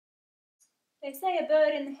They say a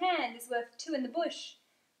bird in the hand is worth two in the bush.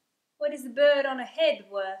 What is a bird on a head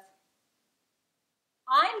worth?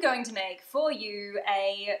 I'm going to make for you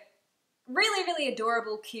a really, really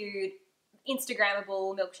adorable, cute,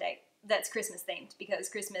 Instagrammable milkshake that's Christmas themed, because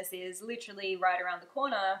Christmas is literally right around the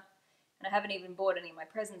corner and I haven't even bought any of my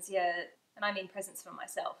presents yet. And I mean presents for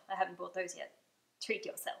myself. I haven't bought those yet. Treat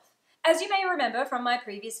yourself. As you may remember from my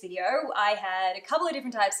previous video, I had a couple of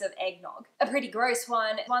different types of eggnog. A pretty gross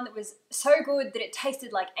one that was so good that it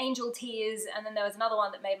tasted like angel tears, and then there was another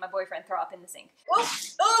one that made my boyfriend throw up in the sink.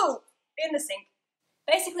 Oh, in the sink.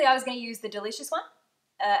 Basically, I was going to use the delicious one,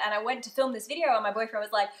 and I went to film this video and my boyfriend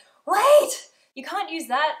was like, wait! You can't use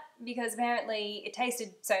that because apparently it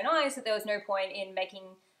tasted so nice that there was no point in making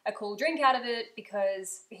a cool drink out of it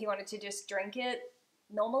because he wanted to just drink it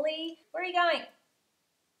normally. Where are you going?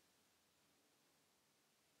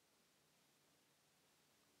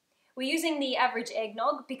 We're using the average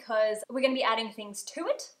eggnog because we're going to be adding things to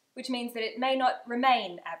it, which means that it may not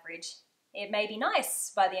remain average. It may be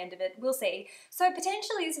nice by the end of it, we'll see. So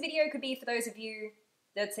potentially this video could be for those of you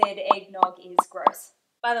that said eggnog is gross.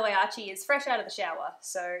 By the way, Archie is fresh out of the shower,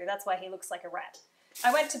 so that's why he looks like a rat.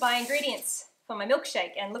 I went to buy ingredients for my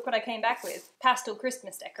milkshake and look what I came back with. Pastel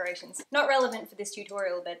Christmas decorations. Not relevant for this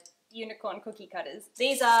tutorial, but unicorn cookie cutters.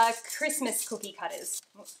 These are Christmas cookie cutters.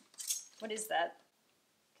 What is that?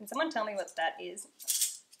 Can someone tell me what that is?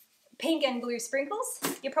 Pink and blue sprinkles.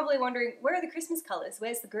 You're probably wondering, where are the Christmas colours?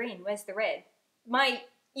 Where's the green? Where's the red? My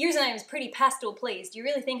username is pretty pastel, please. Do you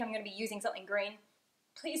really think I'm going to be using something green?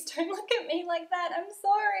 Please don't look at me like that. I'm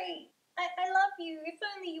sorry. I love you. If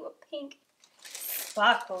only you were pink.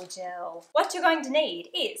 Sparkle gel. What you're going to need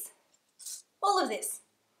is all of this.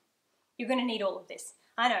 You're going to need all of this.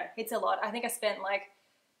 I know, it's a lot. I think I spent like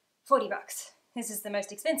 40 bucks. This is the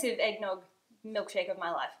most expensive eggnog milkshake of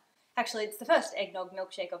my life. Actually, it's the first eggnog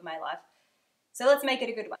milkshake of my life. So let's make it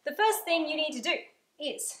a good one. The first thing you need to do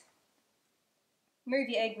is move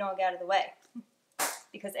your eggnog out of the way,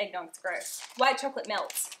 because eggnog's gross. White chocolate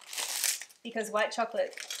melts, because white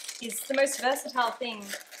chocolate is the most versatile thing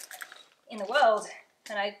in the world,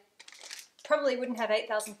 and I probably wouldn't have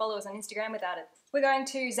 8,000 followers on Instagram without it. We're going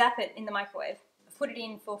to zap it in the microwave. Put it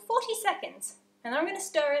in for 40 seconds, and then I'm going to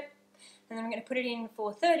stir it, and then I'm going to put it in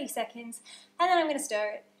for 30 seconds, and then I'm going to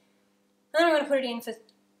stir it, and then I'm going to put it in for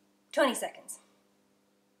 20 seconds,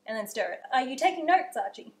 and then stir it. Are you taking notes,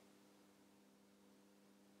 Archie?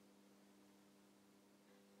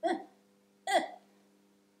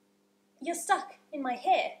 You're stuck in my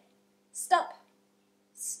hair. Stop.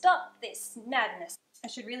 Stop this madness. I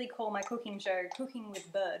should really call my cooking show Cooking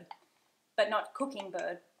with Bird, but not Cooking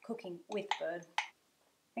Bird, Cooking with Bird.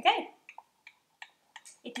 Okay.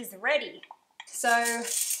 It is ready. So I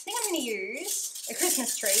think I'm going to use a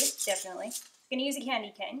Christmas tree, definitely. I'm going to use a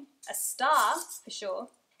candy cane, a star for sure,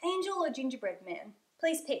 angel or gingerbread man.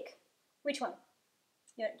 Please pick. Which one?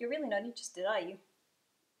 You're really not interested, are you?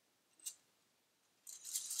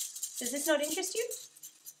 Does this not interest you?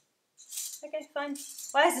 Okay, fine.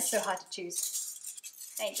 Why is this so hard to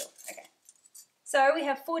choose? Angel, okay. So we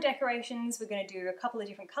have 4 decorations. We're going to do a couple of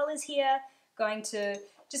different colours here. Going to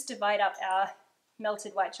just divide up our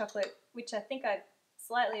melted white chocolate, which I think I've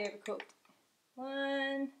slightly overcooked.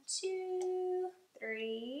 1, 2,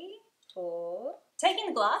 3, 4. Taking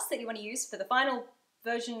the glass that you want to use for the final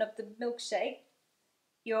version of the milkshake,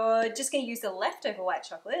 you're just going to use the leftover white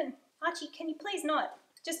chocolate. Archie, can you please not?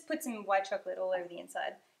 Just put some white chocolate all over the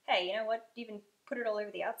inside. Hey, you know what? Even put it all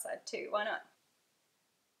over the outside too. Why not?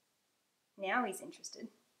 Now he's interested.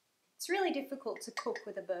 It's really difficult to cook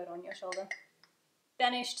with a bird on your shoulder.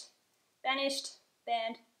 Banished. Banished.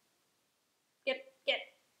 Banned. Get.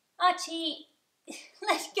 Archie!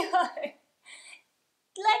 Let go!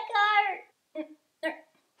 Let go! No.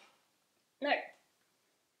 No.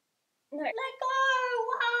 No. Let go!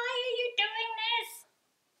 Why are you doing this?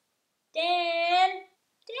 Dan!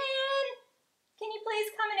 Dan! Can you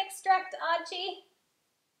please come and extract Archie?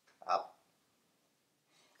 Up.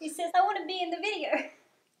 He says, I want to be in the video.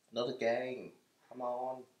 Not again. Come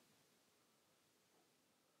on.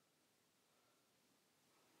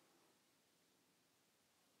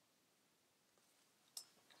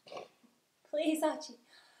 Please, Archie.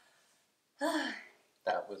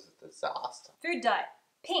 That was a disaster. Food dye.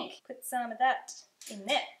 Pink. Put some of that in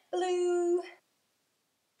there. Blue.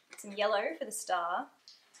 Some yellow for the star.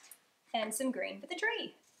 And some green for the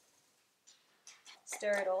tree.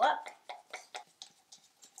 Stir it all up.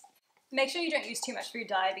 Make sure you don't use too much food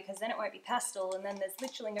dye because then it won't be pastel and then there's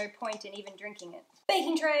literally no point in even drinking it.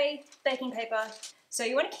 Baking tray, baking paper. So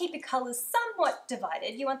you want to keep your colours somewhat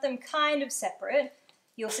divided. You want them kind of separate.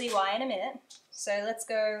 You'll see why in a minute. So let's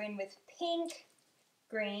go in with pink,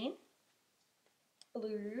 green,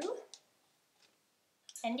 blue,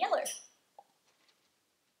 and yellow.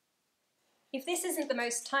 If this isn't the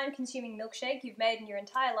most time-consuming milkshake you've made in your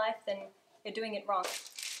entire life, then you're doing it wrong.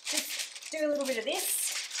 Just do a little bit of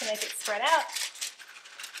this to make it spread out.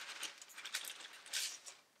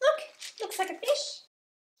 Look, looks like a fish.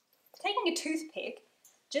 Taking a toothpick,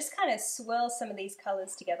 just kind of swirl some of these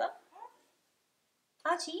colours together.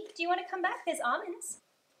 Archie, do you want to come back? There's almonds.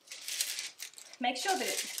 Make sure that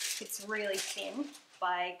it's really thin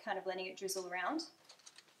by kind of letting it drizzle around.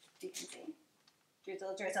 You can see.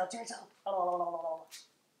 Drizzle, drizzle, drizzle. Oh.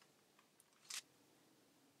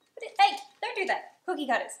 Hey, don't do that. Cookie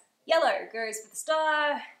cutters. Yellow goes for the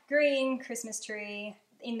star, green, Christmas tree.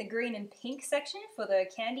 In the green and pink section for the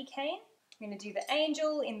candy cane, I'm going to do the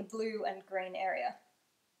angel in the blue and green area.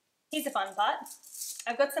 Here's the fun part.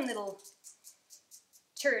 I've got some little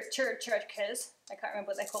churchkers. I can't remember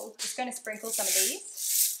what they're called. Just going to sprinkle some of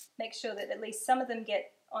these. Make sure that at least some of them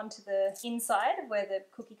get onto the inside of where the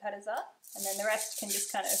cookie cutters are. And then the rest can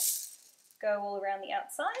just kind of go all around the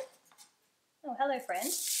outside. Oh, hello friend.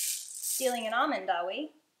 Stealing an almond, are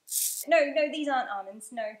we? No, these aren't almonds,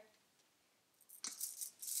 no.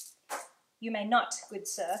 You may not, good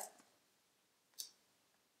sir.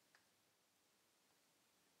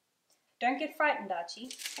 Don't get frightened,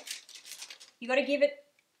 Archie. You got to give it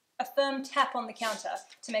a firm tap on the counter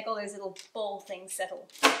to make all those little ball things settle.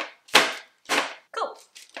 Cool.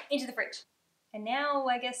 Into the fridge. And now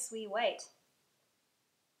I guess we wait.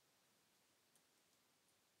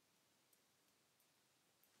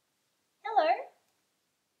 Hello.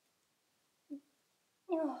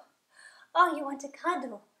 Oh, you want to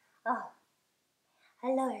cuddle? Oh,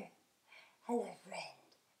 hello. Hello, friend.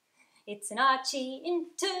 It's an Archie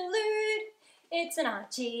interlude. It's an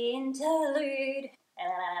Archie interlude.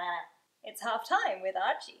 It's half time with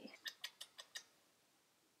Archie.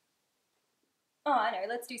 Oh, I know.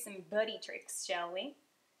 Let's do some birdie tricks, shall we?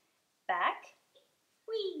 Back.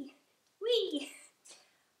 Wee. Wee.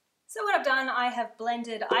 So what I've done, I have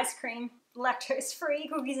blended ice cream, lactose-free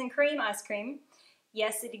cookies and cream ice cream.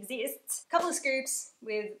 Yes, it exists. A couple of scoops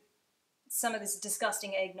with some of this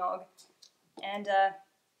disgusting eggnog. And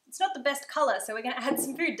it's not the best colour, so we're going to add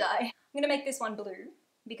some food dye. I'm going to make this one blue,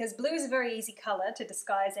 because blue is a very easy colour to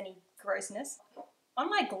disguise any grossness. On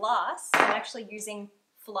my glass, I'm actually using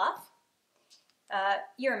fluff.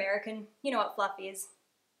 You're American, you know what fluff is.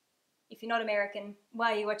 If you're not American,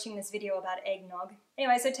 why are you watching this video about eggnog?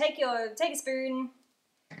 Anyway, so take a spoon,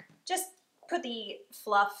 just put the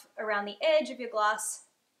fluff around the edge of your glass,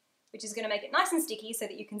 which is going to make it nice and sticky so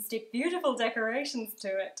that you can stick beautiful decorations to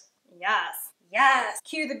it. Yes, yes!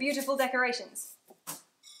 Cue the beautiful decorations.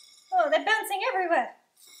 Oh, they're bouncing everywhere!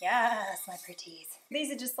 Yes, my pretties.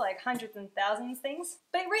 These are just like hundreds and thousands things.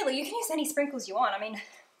 But really, you can use any sprinkles you want. I mean, it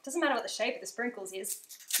doesn't matter what the shape of the sprinkles is.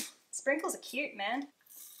 Sprinkles are cute, man.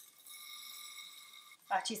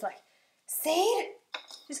 Archie's like, seed?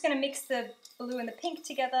 Just gonna mix the blue and the pink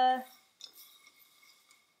together.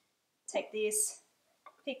 Take this,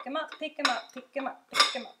 pick them up, pick them up, pick them up,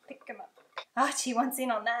 pick them up, pick them up. Archie wants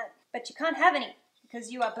in on that, but you can't have any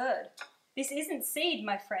because you are bird. This isn't seed,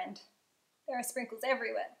 my friend. There are sprinkles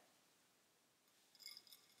everywhere.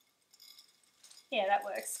 Yeah, that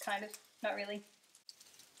works, kind of. Not really.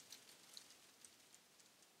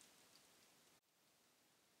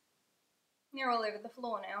 They're all over the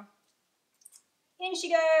floor now. In she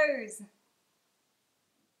goes!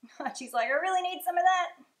 Archie's like, I really need some of that.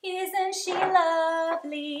 Isn't she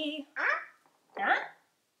lovely? Huh?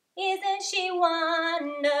 Isn't she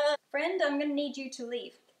wonderful? Friend, I'm gonna need you to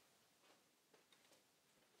leave.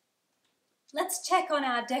 Let's check on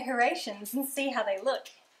our decorations and see how they look.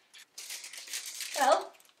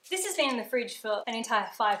 Well, this has been in the fridge for an entire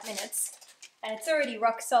 5 minutes, and it's already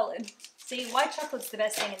rock solid. See, white chocolate's the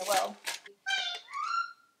best thing in the world.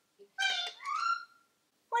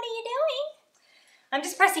 What are you doing? I'm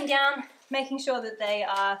just pressing down, making sure that they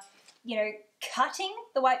are, you know, cutting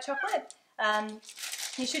the white chocolate.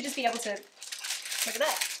 You should just be able to, look at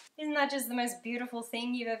that. Isn't that just the most beautiful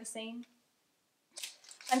thing you've ever seen?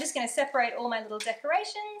 I'm just going to separate all my little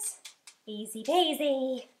decorations. Easy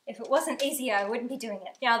peasy. If it wasn't easy, I wouldn't be doing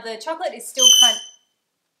it. Now, the chocolate is still kind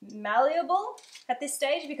of malleable at this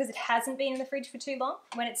stage because it hasn't been in the fridge for too long.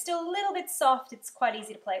 When it's still a little bit soft, it's quite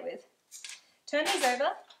easy to play with. Turn these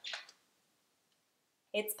over.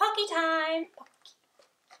 It's Pocky time!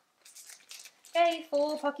 Okay,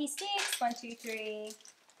 4 Pocky sticks. 1, 2, 3,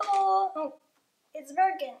 4. Oh, it's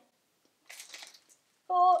broken.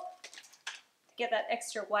 4. To get that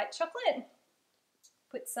extra white chocolate,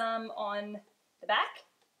 put some on the back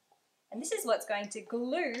And this is what's going to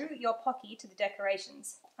glue your Pocky to the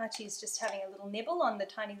decorations. Archie's just having a little nibble on the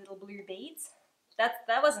tiny little blue beads.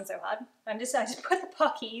 That wasn't so hard. I just put the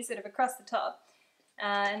Pocky sort of across the top.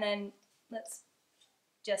 And then let's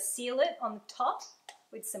just seal it on the top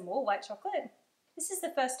with some more white chocolate. This is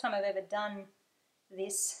the first time I've ever done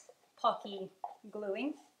this Pocky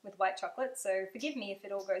gluing with white chocolate, so forgive me if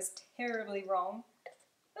it all goes terribly wrong.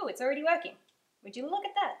 Oh, it's already working. Would you look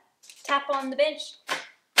at that? Tap on the bench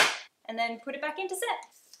and then put it back into set.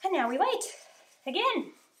 And now we wait.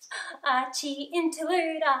 Again. Archie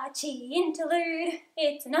interlude,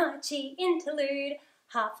 it's an Archie interlude.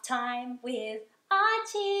 Half time with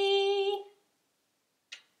Archie.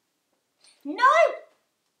 No!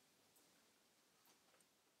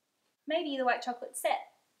 Maybe the white chocolate's set.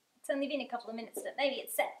 It's only been a couple of minutes, but maybe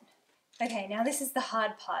it's set. Okay, now this is the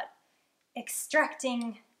hard part.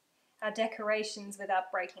 Extracting our decorations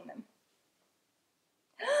without breaking them.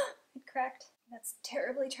 It cracked. That's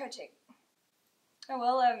terribly tragic. Oh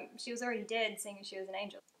well, she was already dead, seeing as she was an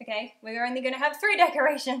angel. Okay, we're only gonna have 3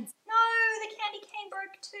 decorations. No, the candy cane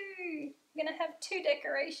broke too. We're gonna have 2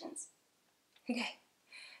 decorations. Okay,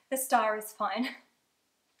 the star is fine.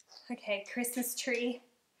 Okay, Christmas tree.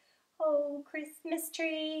 Oh, Christmas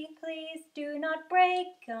tree, please do not break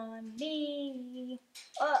on me.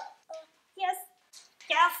 Yes,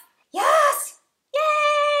 yes, yes!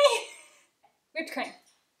 Yay! Whipped cream.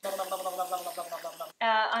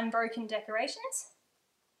 Unbroken decorations.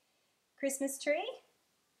 Christmas tree.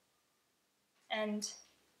 And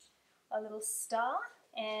a little star.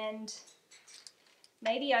 And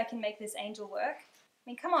maybe I can make this angel work. I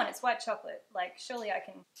mean, come on, it's white chocolate. Like, surely I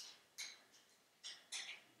can...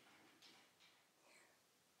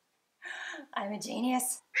 I'm a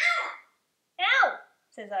genius. Ow! Ow!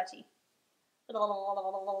 Says Archie.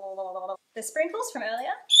 The sprinkles from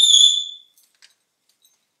earlier.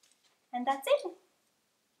 And that's it.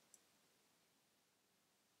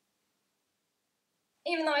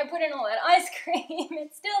 Even though I put in all that ice cream,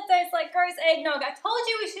 it still tastes like gross eggnog. I told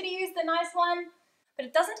you we should have used the nice one. But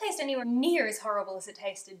it doesn't taste anywhere near as horrible as it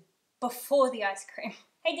tasted before the ice cream.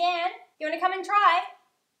 Hey Dan, you want to come and try?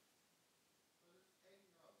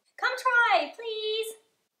 Come try, please.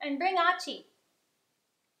 And bring Archie.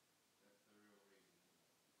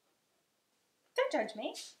 Don't judge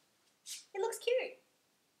me. It looks cute.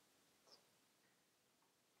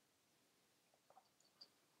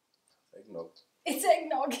 Eggnog. It's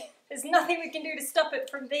eggnog. There's nothing we can do to stop it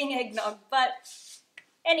from being eggnog. But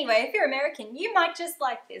anyway, if you're American, you might just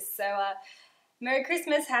like this. So Merry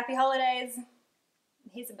Christmas, Happy Holidays.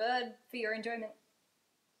 Here's a bird for your enjoyment.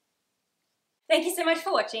 Thank you so much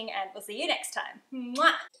for watching, and we'll see you next time.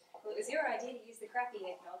 Mwah! Well, it was your idea to use the crappy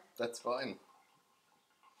eggnog. That's fine.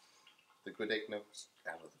 The good eggnog's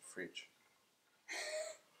out of the fridge.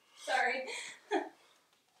 Sorry. What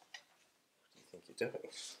do you think you're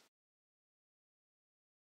doing?